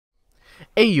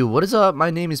Hey you, what is up? My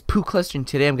name is PooCluster and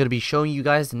today I'm going to be showing you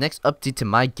guys the next update to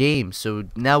my game. So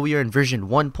now we are in version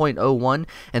 1.01,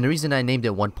 and the reason I named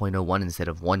it 1.01 instead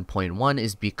of 1.1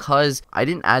 is because I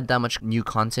didn't add that much new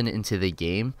content into the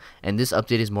game, and this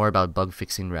update is more about bug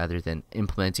fixing rather than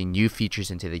implementing new features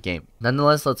into the game.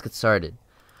 Nonetheless, let's get started.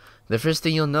 The first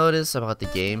thing you'll notice about the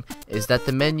game is that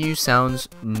the menu sounds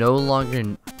no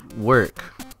longer work.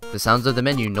 The sounds of the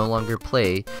menu no longer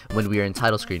play when we are in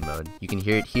title screen mode. You can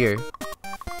hear it here.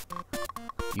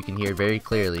 You can hear it very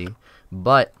clearly,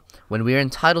 but when we are in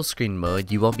title screen mode,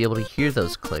 you won't be able to hear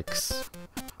those clicks.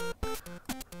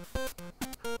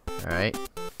 Alright,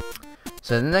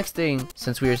 so the next thing,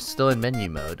 since we are still in menu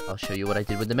mode, I'll show you what I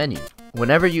did with the menu.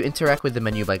 Whenever you interact with the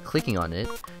menu by clicking on it,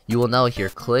 you will now hear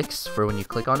clicks for when you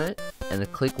click on it, and a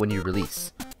click when you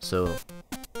release. So,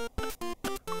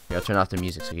 here, I'll turn off the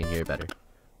music so you can hear it better.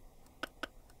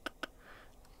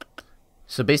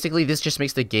 So basically this just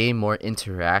makes the game more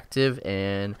interactive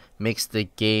and makes the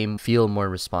game feel more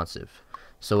responsive.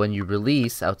 So when you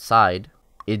release outside,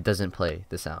 it doesn't play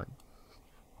the sound.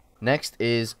 Next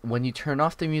is when you turn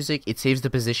off the music, it saves the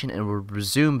position and will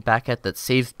resume back at that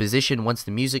saved position once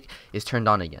the music is turned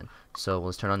on again. So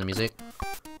let's turn on the music.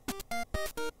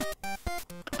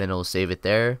 Then it'll save it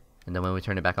there, and then when we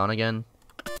turn it back on again,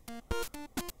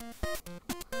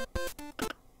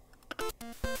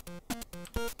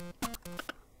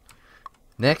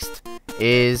 next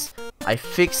is I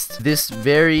fixed this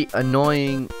very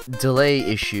annoying delay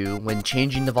issue when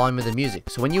changing the volume of the music.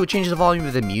 So when you would change the volume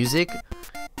of the music,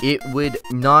 it would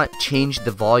not change the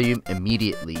volume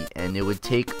immediately, and it would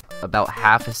take about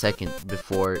half a second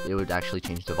before it would actually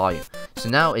change the volume. So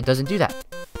now it doesn't do that,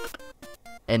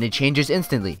 and it changes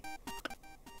instantly.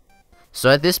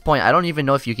 So at this point, I don't even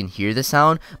know if you can hear the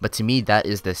sound, but to me that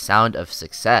is the sound of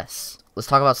success. Let's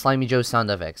talk about Slimy Joe's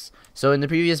sound effects. So in the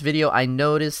previous video, I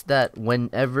noticed that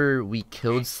whenever we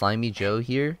killed Slimy Joe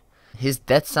here, his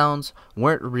death sounds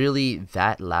weren't really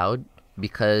that loud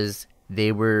because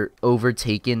they were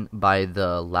overtaken by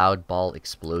the loud ball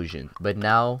explosion. But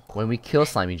now, when we kill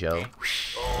Slimy Joe,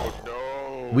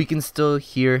 we can still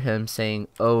hear him saying,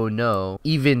 "Oh no,"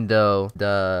 even though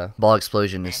the ball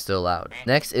explosion is still loud.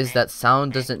 Next is that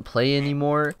sound doesn't play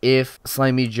anymore if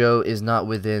Slimy Joe is not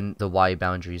within the Y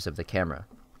boundaries of the camera.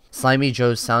 Slimy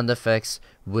Joe's sound effects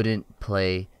wouldn't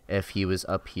play if he was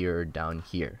up here or down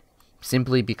here,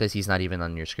 simply because he's not even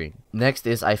on your screen. Next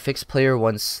is I fixed player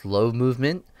 1's slow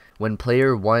movement. When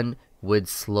player 1 would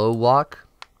slow walk,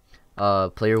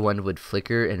 player 1 would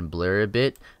flicker and blur a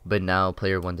bit, but now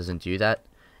player 1 doesn't do that.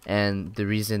 And the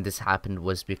reason this happened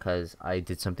was because I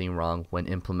did something wrong when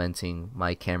implementing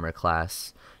my camera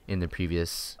class in the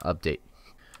previous update.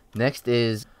 Next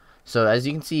is, so as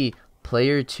you can see,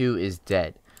 player 2 is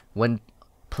dead. When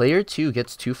player 2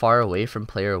 gets too far away from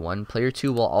player 1, player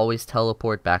 2 will always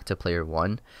teleport back to player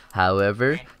 1.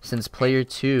 However, since player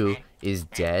 2 is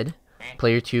dead,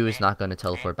 player 2 is not going to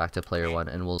teleport back to player 1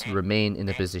 and will remain in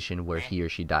the position where he or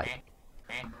she died.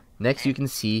 Next, you can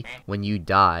see when you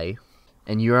die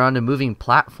and you're on a moving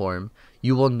platform,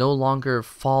 you will no longer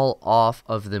fall off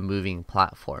of the moving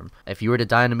platform. If you were to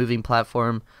die on a moving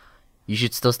platform, you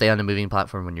should still stay on a moving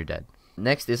platform when you're dead.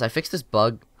 Next is I fixed this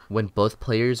bug when both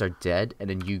players are dead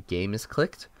and a new game is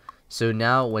clicked. So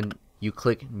now when you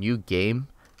click new game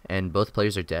and both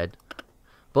players are dead,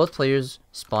 both players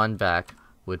spawn back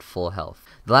with full health.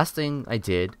 The last thing I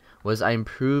did was I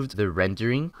improved the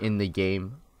rendering in the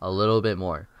game a little bit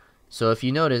more. So if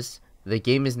you notice, the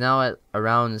game is now at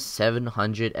around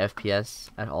 700 FPS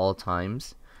at all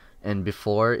times, and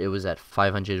before it was at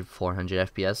 500, 400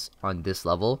 FPS on this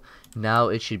level. Now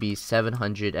it should be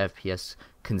 700 FPS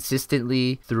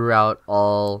consistently throughout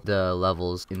all the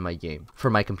levels in my game, for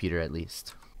my computer at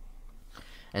least.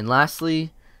 And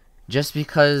lastly, just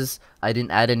because I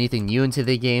didn't add anything new into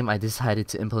the game, I decided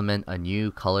to implement a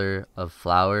new color of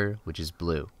flower, which is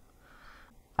blue.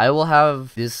 I will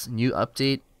have this new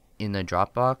update in the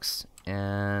Dropbox,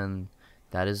 and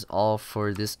that is all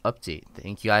for this update.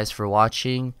 Thank you guys for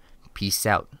watching. Peace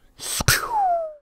out.